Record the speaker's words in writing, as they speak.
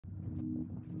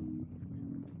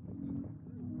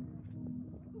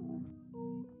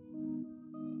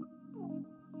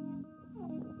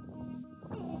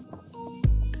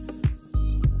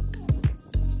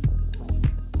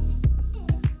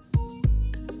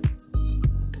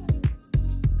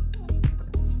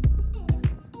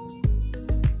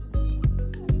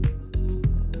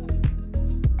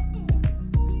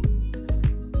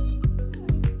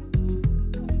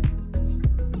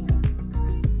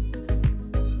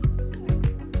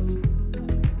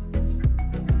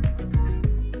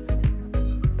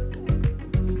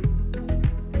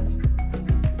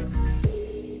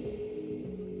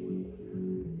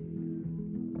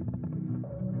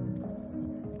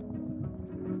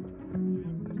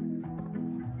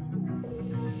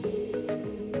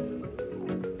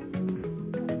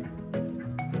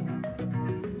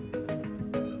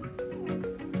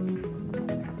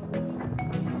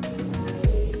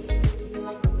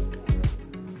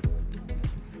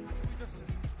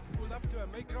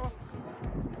takeoff.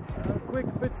 Quick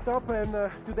pit stop,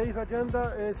 and today's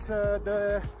agenda is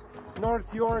the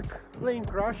North York plane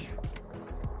crash.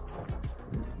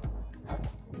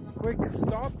 Quick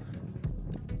stop,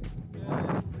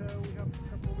 and we have a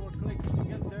couple more clicks to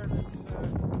get there. Let's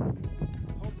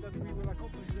hope that we will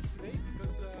accomplish this today,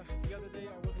 because the other day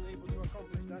I wasn't able to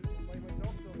accomplish that by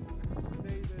myself. So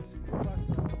today there's 4 of us,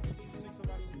 6 of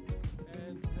us,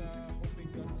 and hoping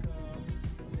that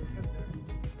we'll get there.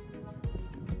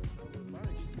 We'll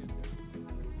manage to get there.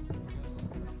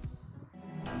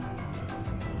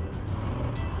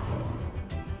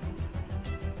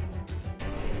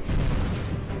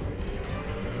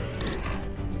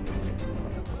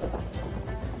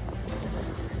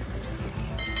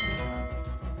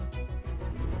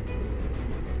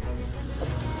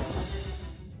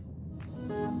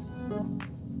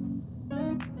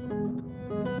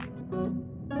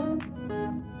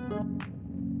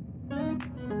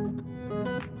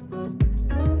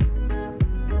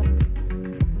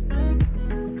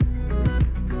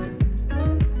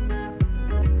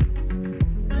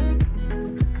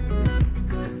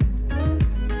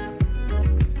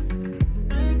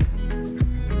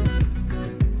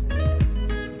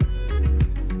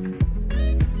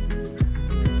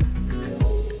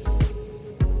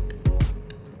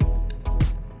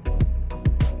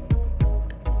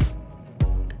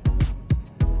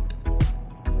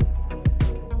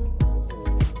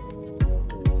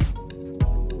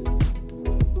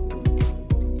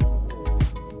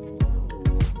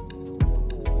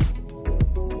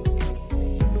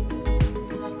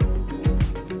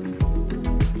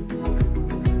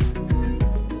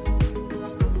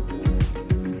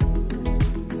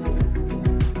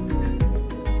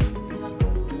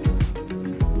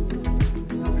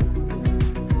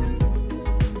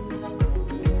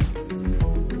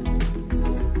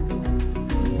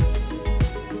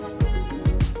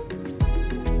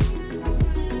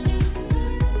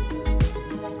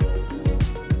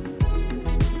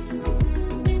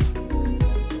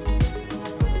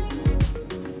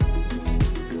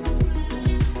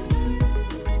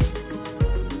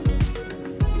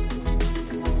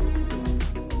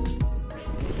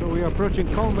 We are approaching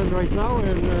Coleman right now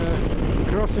and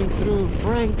crossing through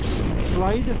Frank's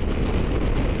slide,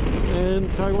 and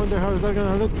I wonder how is that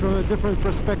going to look from a different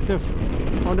perspective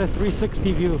on a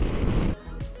 360 view.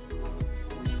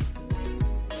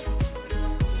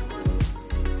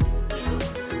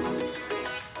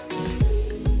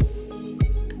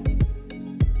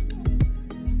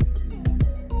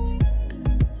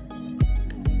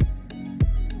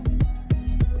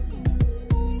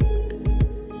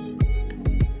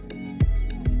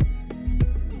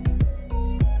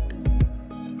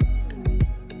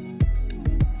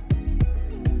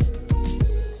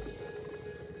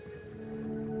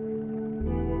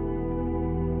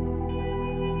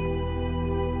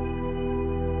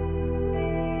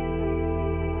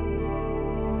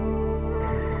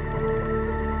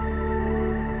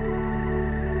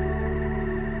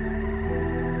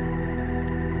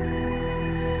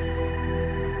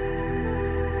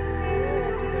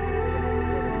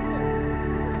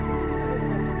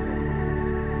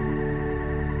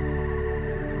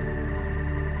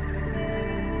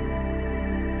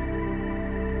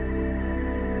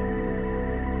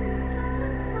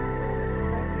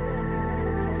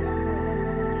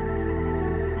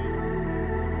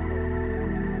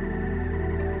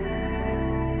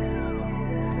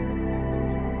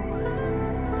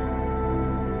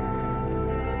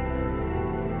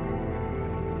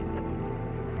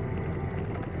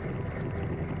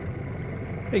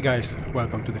 Hey guys,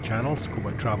 welcome to the channel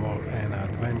Scuba Travel and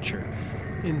Adventure.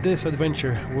 In this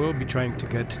adventure we'll be trying to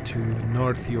get to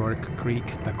North York Creek,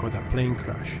 Dakota plane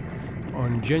crash.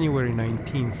 On January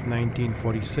 19th,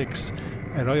 1946,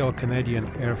 a Royal Canadian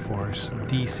Air Force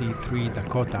DC-3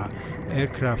 Dakota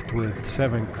aircraft with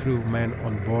 7 crewmen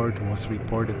on board was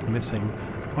reported missing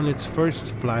on its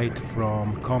first flight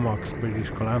from Comox,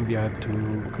 British Columbia to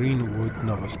Greenwood,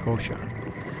 Nova Scotia.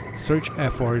 Search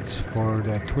efforts for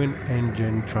the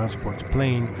twin-engine transport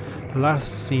plane,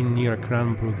 last seen near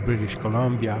Cranbrook, British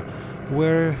Columbia,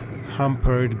 were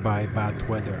hampered by bad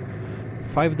weather.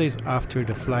 5 days after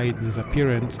the flight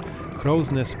disappearance,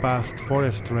 Crowsnest past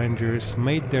forest rangers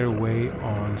made their way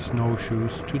on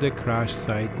snowshoes to the crash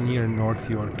site near North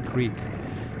York Creek,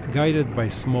 guided by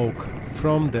smoke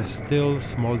from the still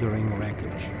smoldering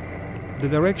wreckage. The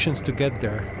directions to get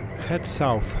there: head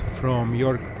south from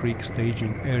York Creek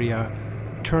staging area,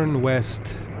 turn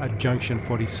west at junction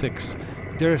 46.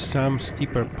 There are some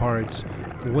steeper parts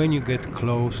when you get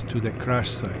close to the crash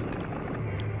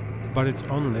site, but it's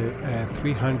only a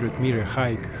 300-meter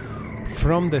hike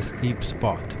from the steep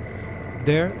spot.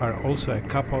 There are also a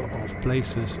couple of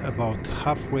places about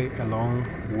halfway along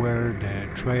where the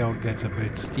trail gets a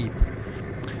bit steep.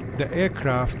 The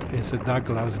aircraft is a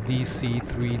Douglas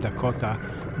DC-3 Dakota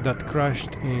that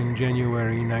crashed in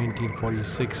January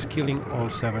 1946, killing all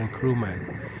 7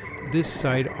 crewmen. This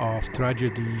side of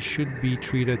tragedy should be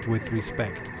treated with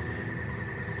respect.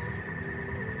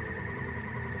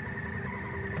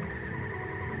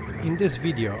 In this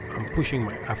video, I'm pushing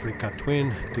my Africa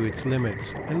Twin to its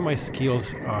limits, and my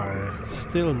skills are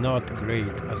still not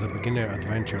great as a beginner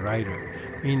adventure rider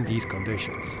in these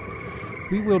conditions.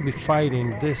 We will be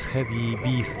fighting this heavy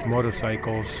beast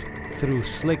motorcycles through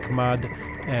slick mud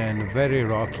and very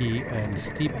rocky and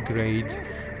steep grades.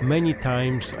 Many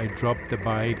times I dropped the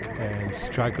bike and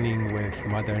struggling with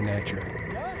Mother Nature.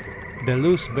 The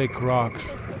loose big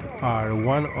rocks are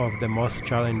one of the most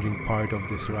challenging part of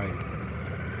this ride.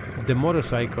 The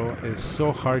motorcycle is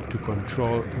so hard to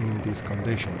control in these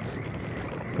conditions.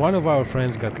 One of our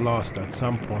friends got lost at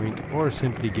some point or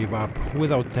simply gave up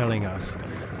without telling us,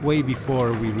 way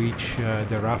before we reach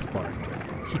the rough part.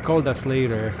 He called us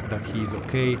later that he's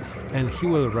okay and he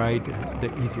will ride the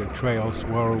easier trails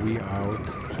while we out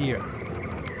here.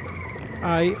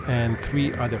 I and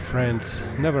 3 other friends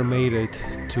never made it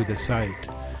to the site.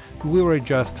 We were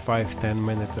just 5-10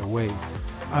 minutes away.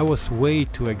 I was way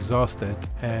too exhausted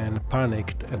and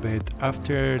panicked a bit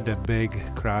after the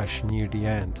big crash near the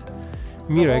end.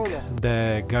 Mirek,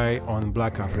 the guy on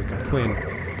Black Africa Twin,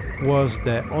 was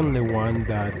the only one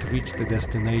that reached the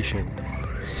destination.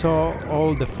 So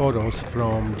all the photos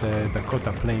from the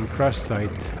Dakota plane crash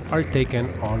site are taken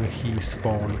on his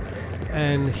phone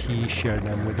and he shared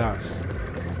them with us.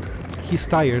 His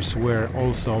tires were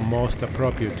also most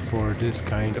appropriate for this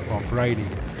kind of riding.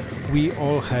 We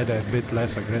all had a bit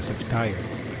less aggressive tire.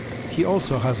 He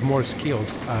also has more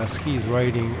skills as he is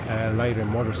riding a lighter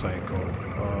motorcycle,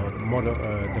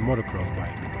 the motocross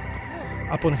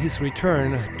bike. Upon his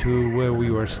return to where we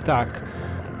were stuck,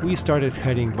 we started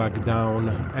heading back down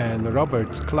and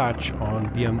Robert's clutch on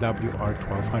BMW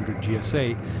R1200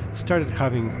 GSA started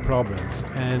having problems,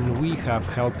 and we have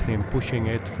helped him pushing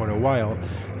it for a while,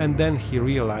 and then he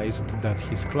realized that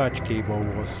his clutch cable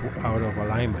was out of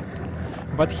alignment.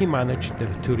 But he managed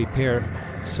to repair,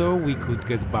 so we could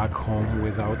get back home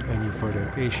without any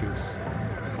further issues.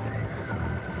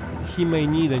 He may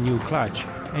need a new clutch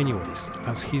anyways,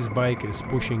 as his bike is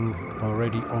pushing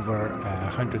already over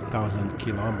 100,000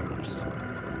 kilometers.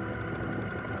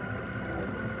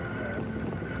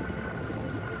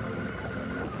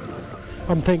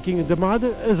 I'm thinking the mud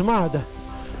is mud.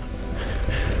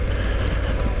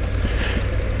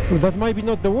 That might be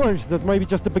not the worst, that might be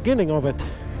just the beginning of it.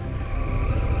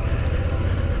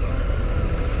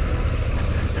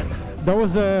 That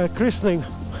was a christening.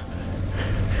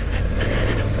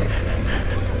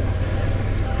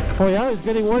 Oh yeah, it's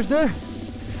getting worse there?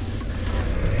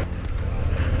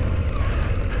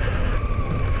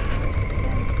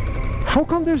 How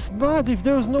come there's mud if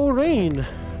there's no rain?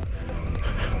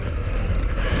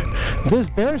 There's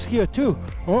bears here too.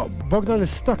 Oh, Bogdan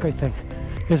is stuck, I think.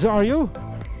 Are you?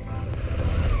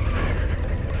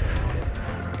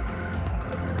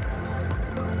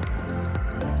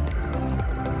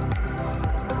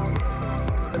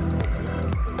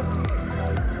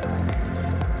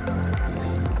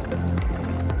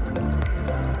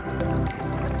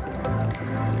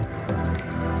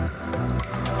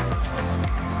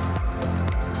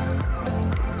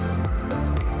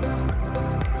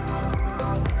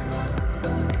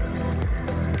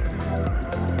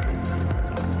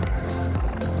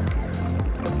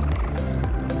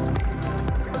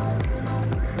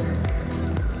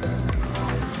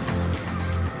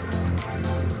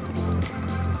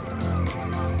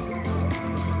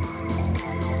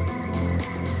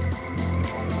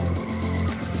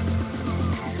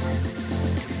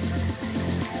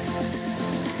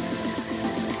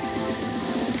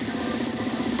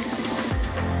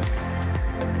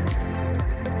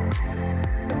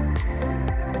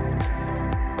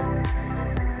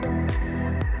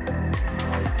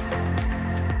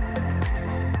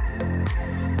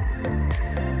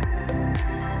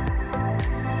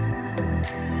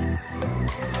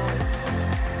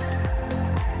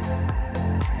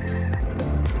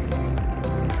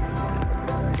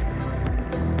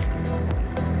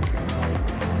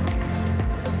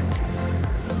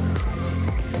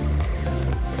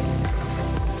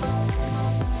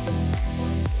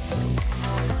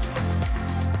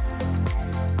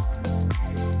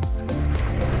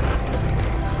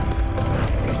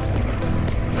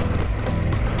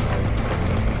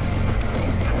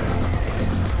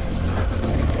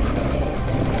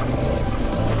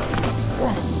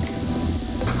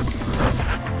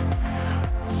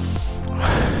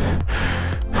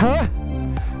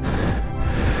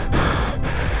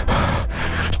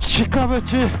 ciekawe,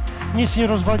 czy nic nie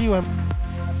rozwaliłem.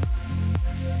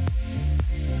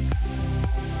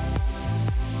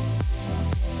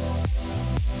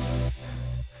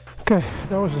 Okay,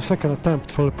 that was the second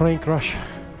attempt for the plane crash.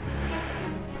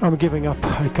 I'm giving up.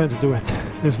 I can't do it.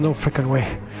 There's no freaking way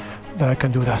that I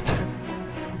can do that.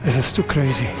 This is too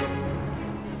crazy.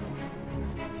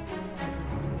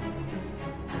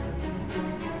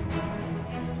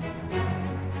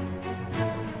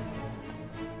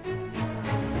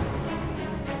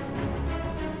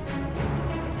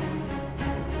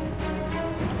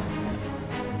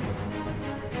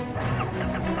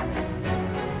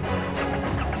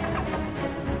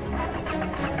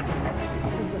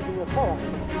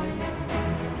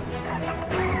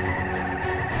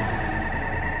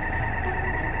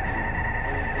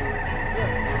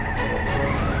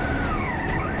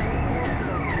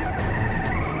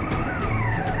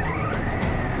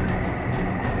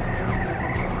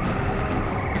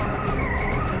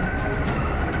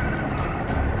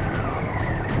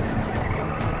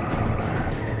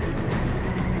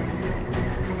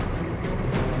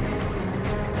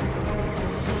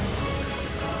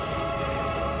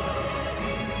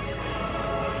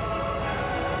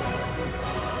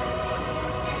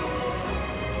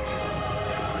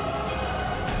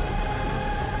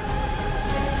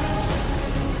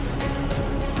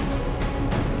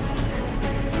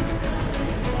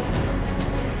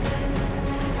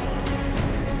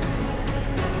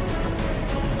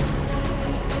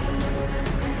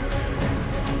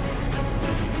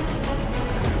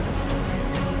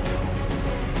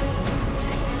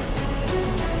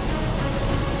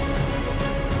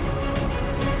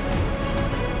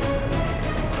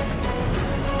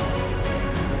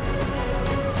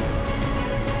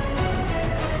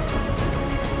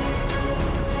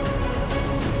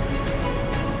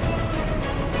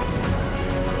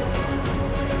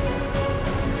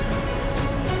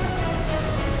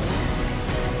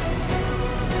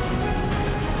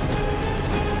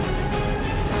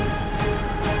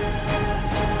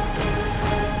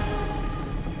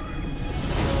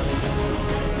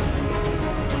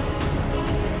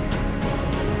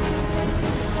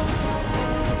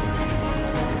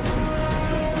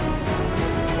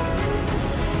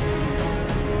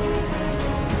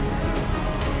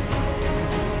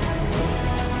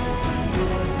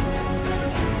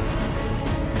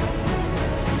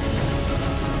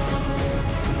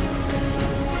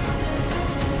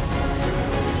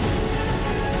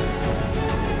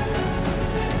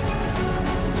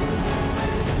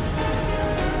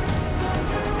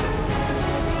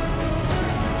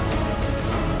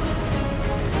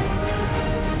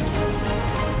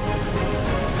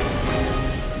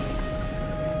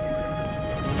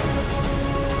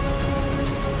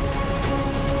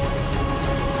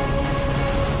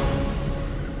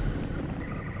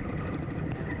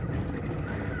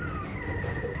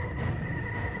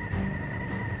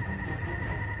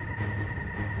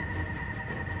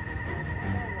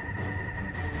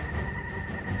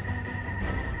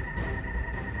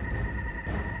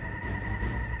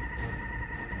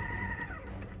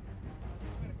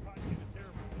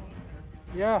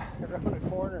 Yeah, around the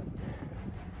corner.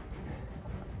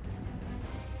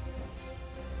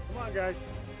 Come on, guys.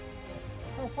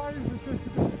 How far is it to the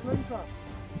plane crash?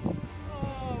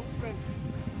 Oh, we've been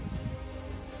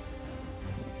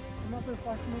not been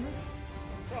 5 minutes.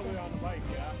 Probably on the bike,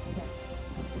 yeah.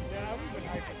 Yeah, we've been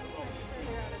hiking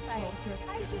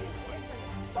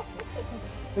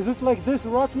for Is it like this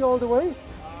rocky all the way? It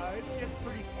gets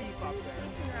pretty steep up there.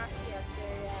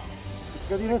 It's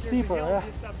getting even steeper, yeah.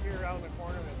 Just up here around the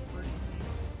corner that's pretty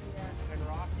steep and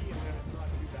rocky, and then it's not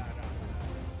too bad after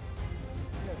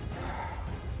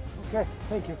that. Okay,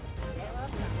 thank you.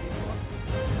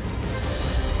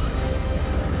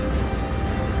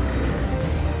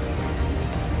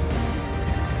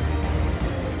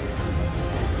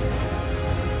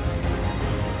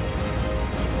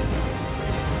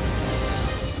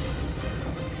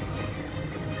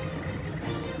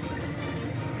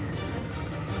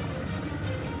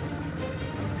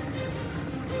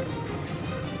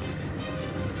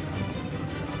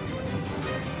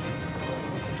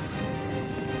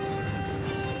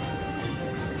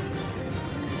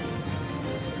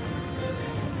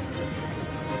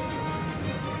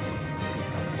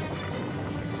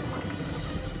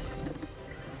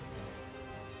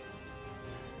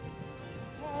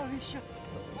 Shit.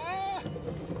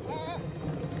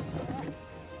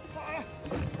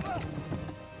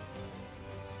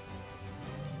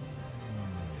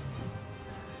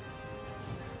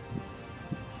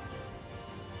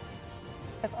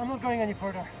 I'm not going any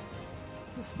further.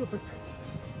 It's stupid.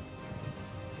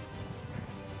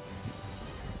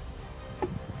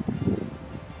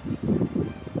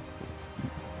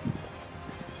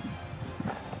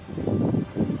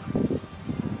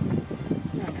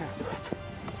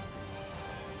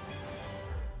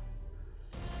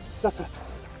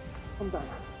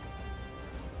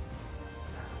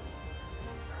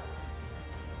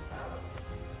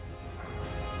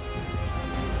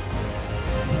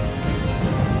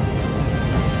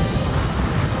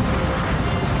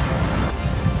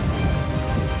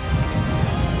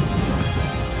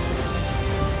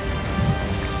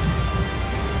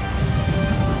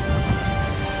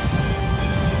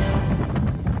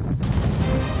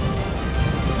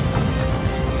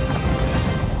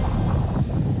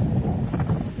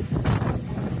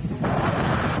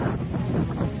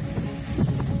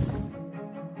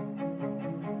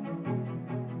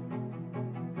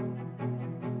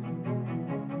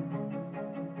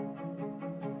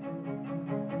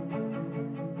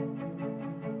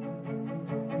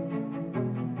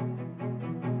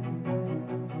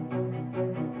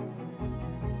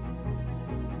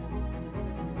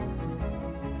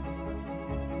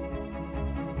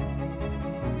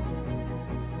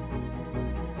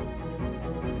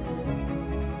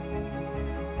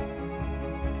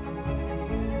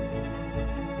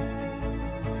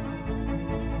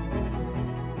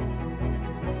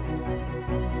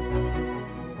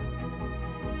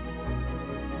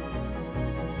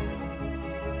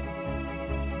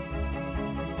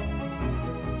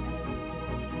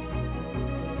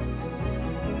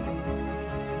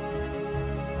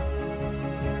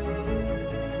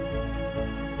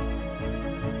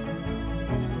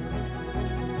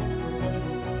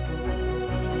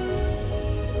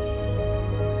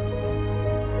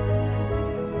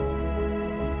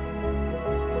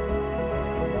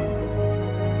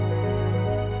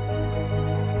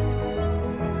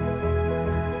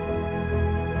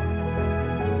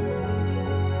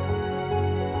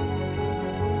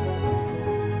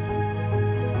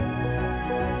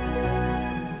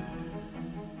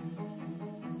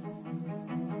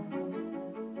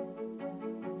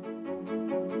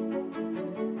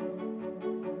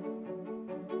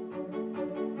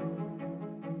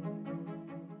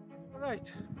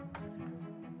 Right,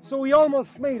 so we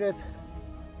almost made it.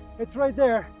 It's right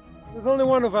there. There's only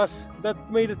one of us that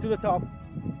made it to the top.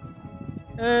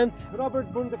 And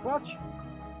Robert burned the clutch,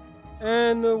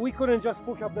 and we couldn't just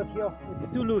push up that hill.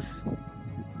 It's too loose.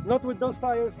 Not with those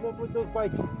tires, not with those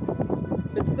bikes.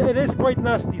 It is quite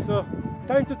nasty, so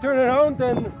time to turn around,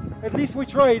 and at least we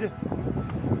tried.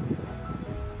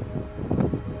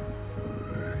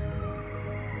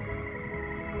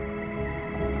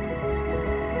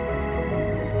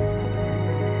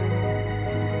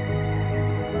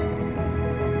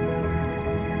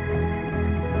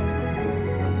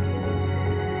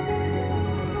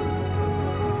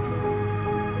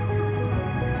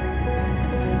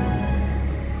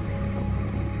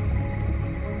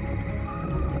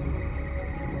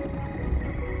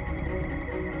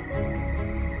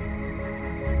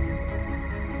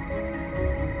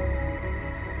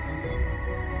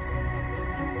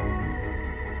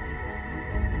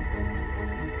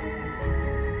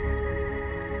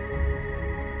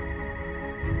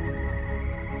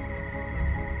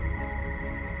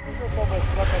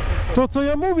 To co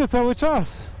ja mówię cały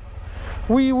czas.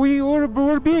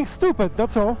 We're being stupid,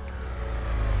 that's all.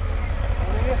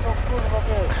 Nie są kurwa,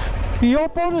 wiesz. I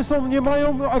opony nie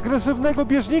mają agresywnego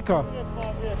bieżnika. Nie ma,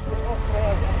 wiesz, te ostre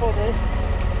opony,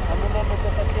 a my mamy to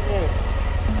takie,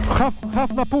 wiesz.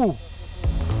 Half na pół.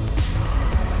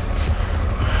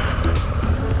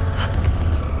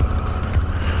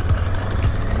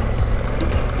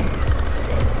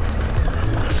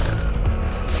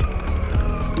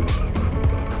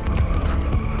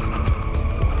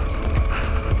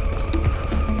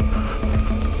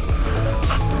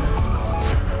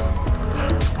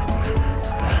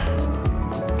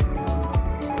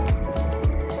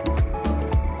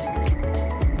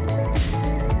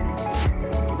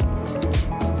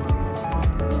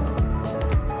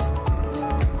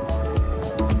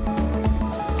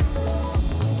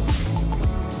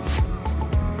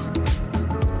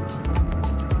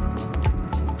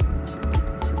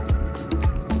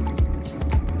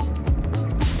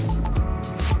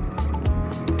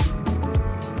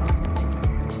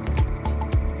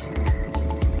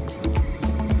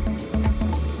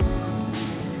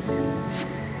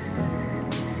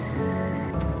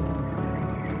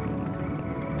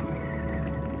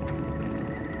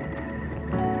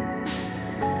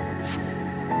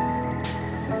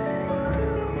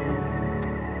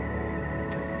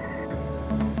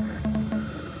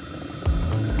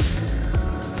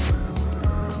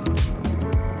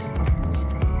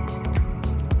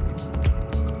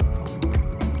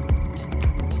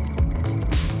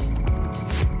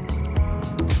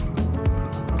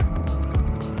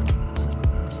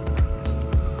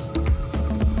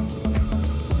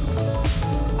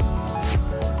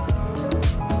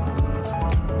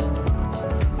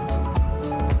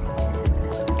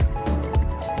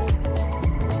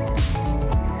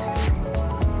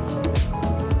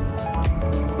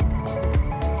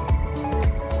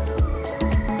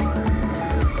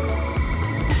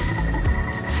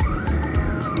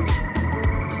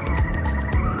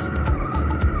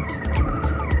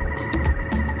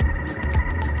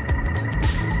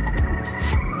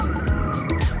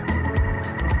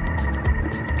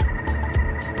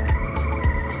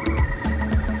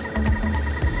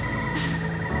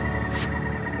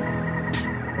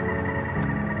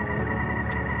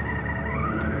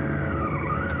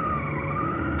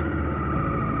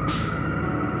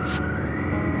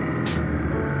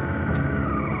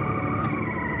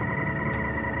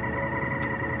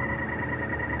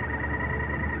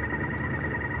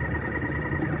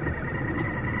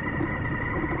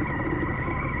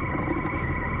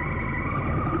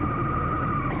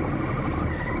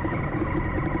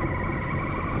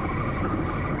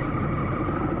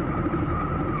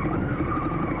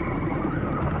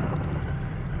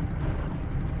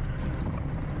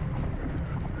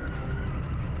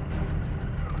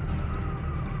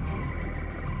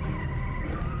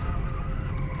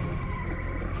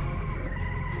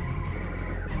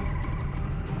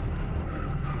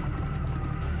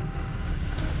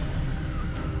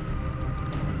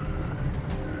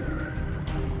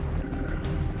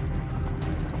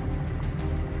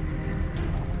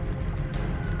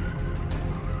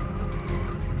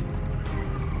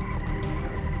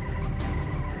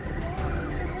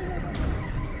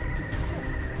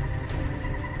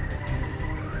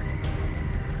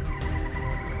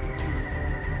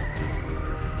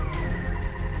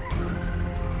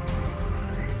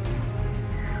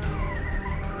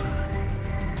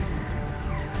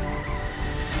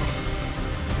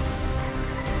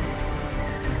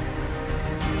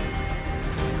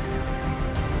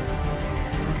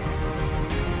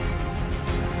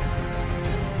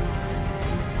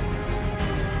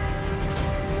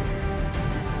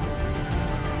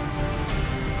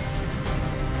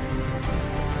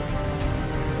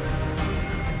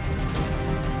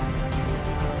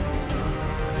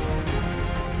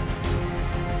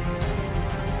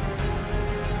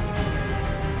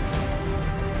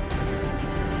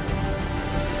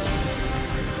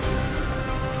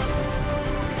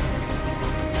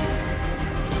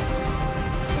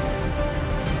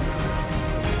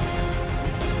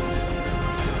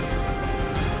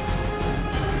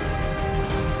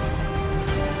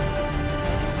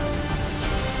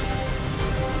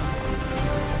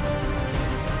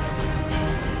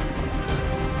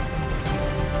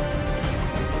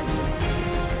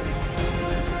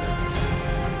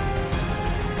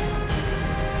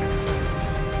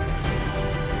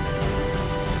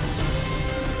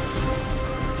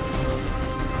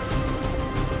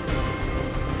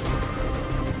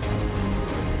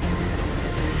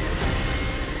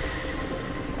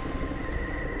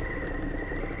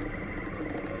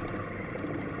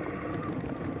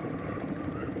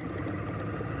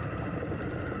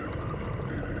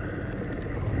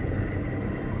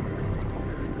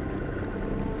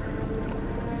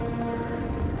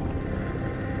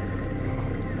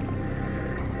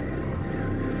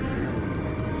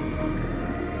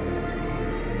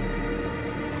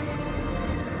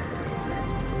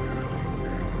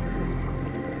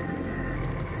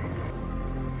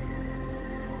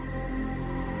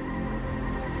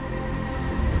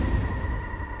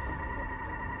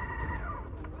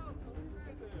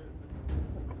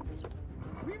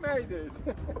 made it!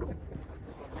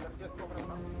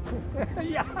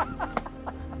 Ja!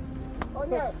 O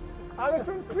nie! Ale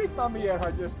są creek mamy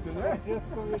jechać jeszcze, nie?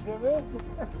 Dziecko jedziemy?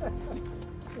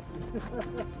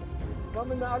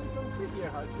 Mamy na Alison Creek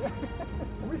jechać, nie?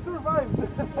 We survived!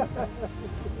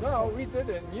 No, we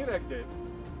didn't. Mirek did.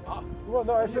 Well,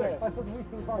 no, I thought we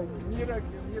survived. Mirek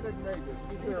made it.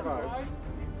 We survived.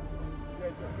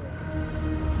 Yes,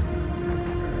 okay.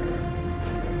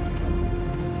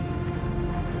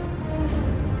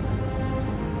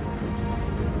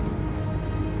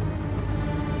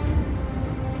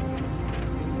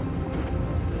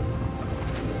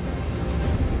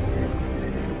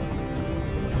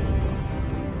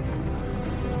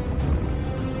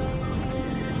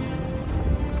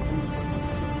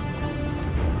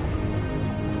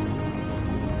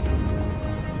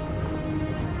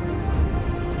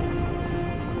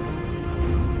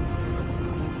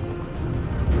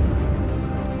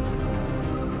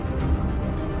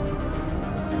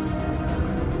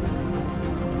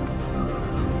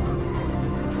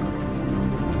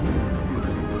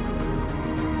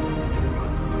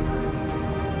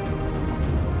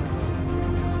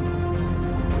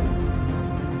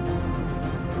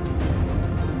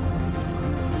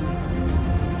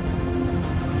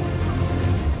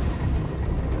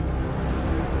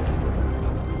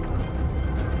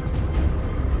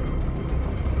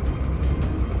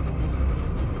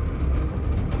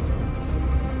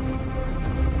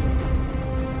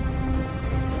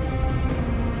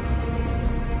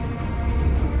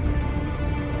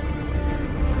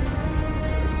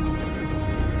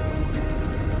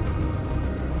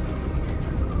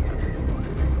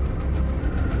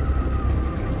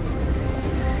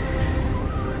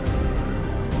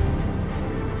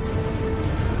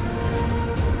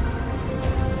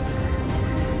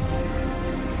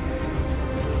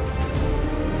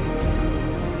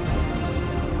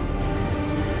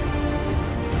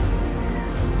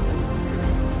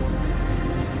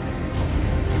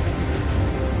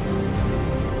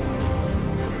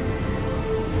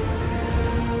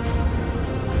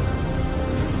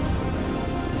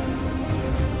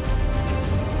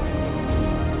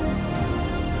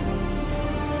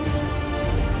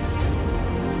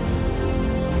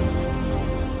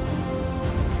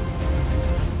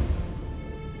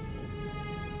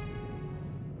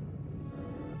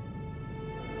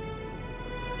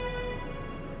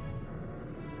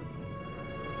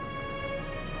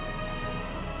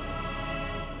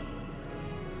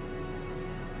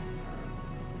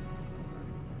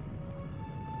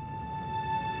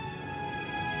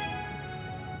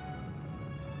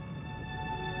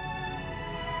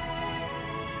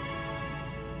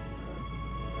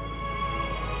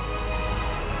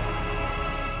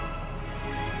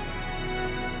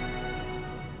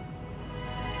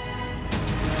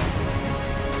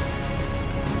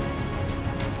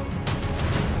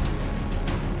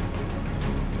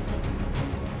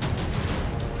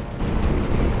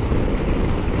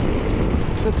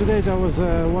 So today that was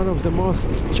one of the most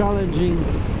challenging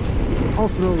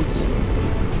off-roads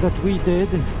that we did.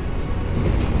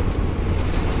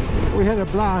 We had a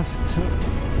blast,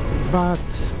 but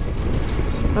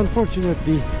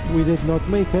unfortunately we did not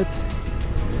make it.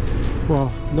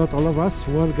 Well, not all of us,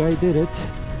 one guy did it.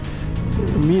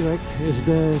 Mirek is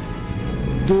the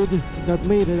dude that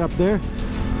made it up there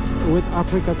with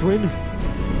Africa Twin.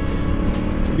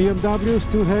 BMW is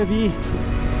too heavy.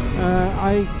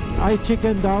 I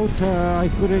chickened out. I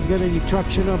couldn't get any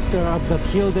traction up that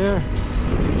hill there,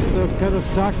 so it kind of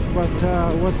sucks, but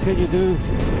what can you do?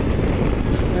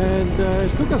 And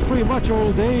it took us pretty much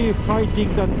all day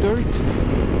fighting that dirt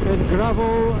and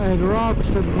gravel and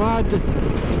rocks and mud.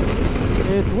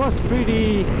 It was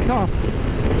pretty tough.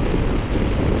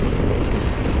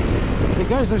 The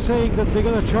guys are saying that they're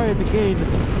gonna try it again.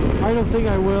 I don't think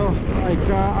I will.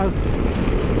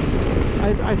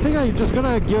 I think I'm just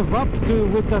gonna give up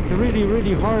with that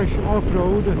really harsh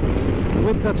off-road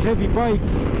with that heavy bike.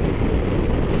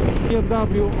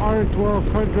 BMW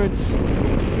R1200s,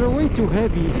 they're way too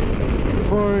heavy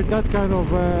for that kind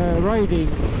of riding.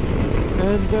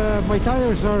 And my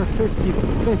tires are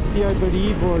 50/50, I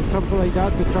believe, or something like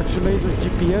that, the traction lasers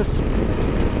GPS.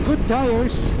 Good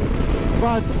tires,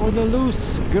 but on the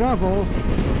loose gravel,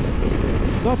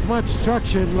 not much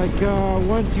traction. Like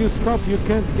once you stop, you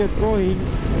can't get going.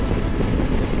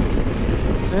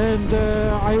 And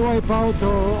I wipe out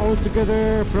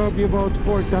altogether probably about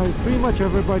 4 times. Pretty much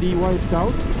everybody wiped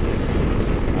out.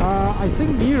 I think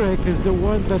Mirek is the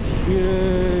one that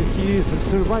he is a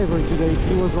survivor today.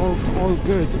 He was all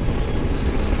good.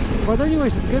 But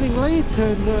anyways, it's getting late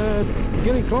and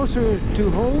getting closer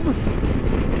to home.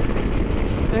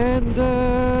 And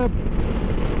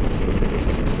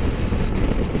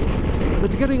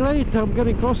it's getting late, I'm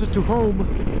getting closer to home.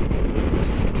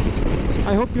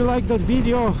 I hope you liked that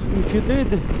video. If you did,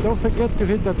 don't forget to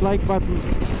hit that like button.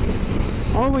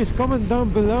 Always comment down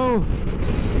below.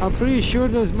 I'm pretty sure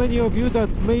there's many of you that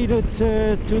made it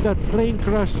to that plane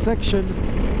crash section.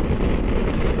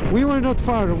 We were not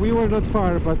far,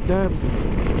 but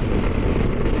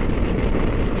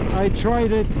I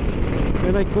tried it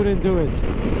and I couldn't do it.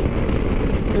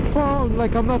 It's more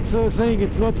like, I'm not saying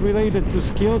it's not related to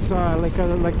skills, like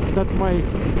that's my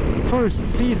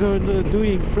first season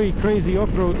doing pretty crazy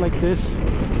off-road like this,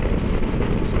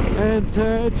 and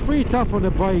it's pretty tough on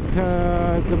a bike.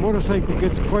 The motorcycle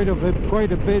gets quite a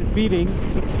bit beating.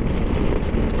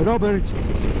 Robert,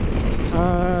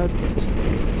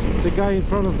 the guy in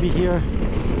front of me here,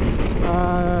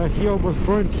 he almost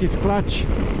burned his clutch.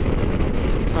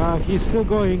 He's still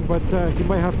going, but he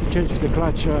might have to change the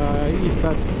clutch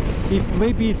if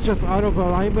maybe it's just out of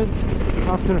alignment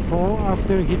after a fall,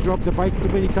 after he dropped the bike too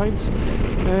many times,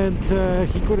 and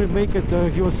he couldn't make it.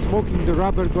 He was smoking the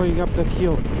rubber going up that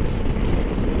hill.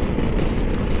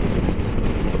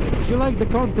 If you like the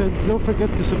content, don't forget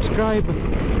to subscribe,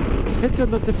 hit the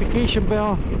notification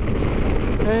bell,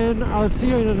 and I'll see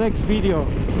you in the next video.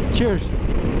 Cheers!